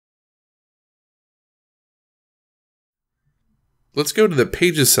Let's go to the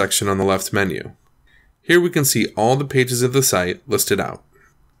Pages section on the left menu. Here we can see all the pages of the site listed out.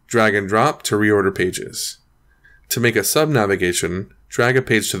 Drag and drop to reorder pages. To make a sub-navigation, drag a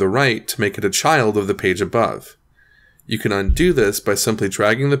page to the right to make it a child of the page above. You can undo this by simply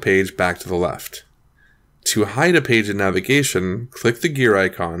dragging the page back to the left. To hide a page in navigation, click the gear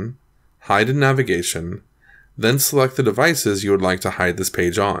icon, hide in navigation, then select the devices you would like to hide this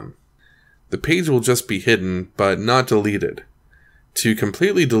page on. The page will just be hidden, but not deleted. To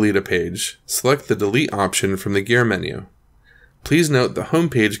completely delete a page, select the Delete option from the gear menu. Please note the home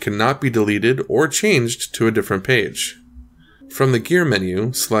page cannot be deleted or changed to a different page. From the gear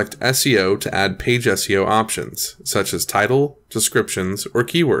menu, select SEO to add page SEO options, such as title, descriptions, or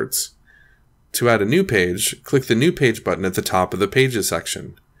keywords. To add a new page, click the New Page button at the top of the Pages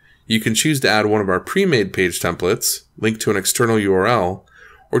section. You can choose to add one of our pre-made page templates, link to an external URL,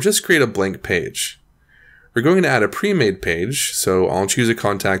 or just create a blank page. We're going to add a pre-made page, so I'll choose a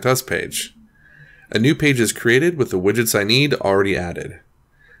Contact Us page. A new page is created with the widgets I need already added.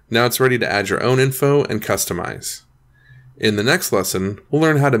 Now it's ready to add your own info and customize. In the next lesson, we'll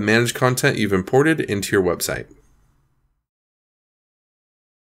learn how to manage content you've imported into your website.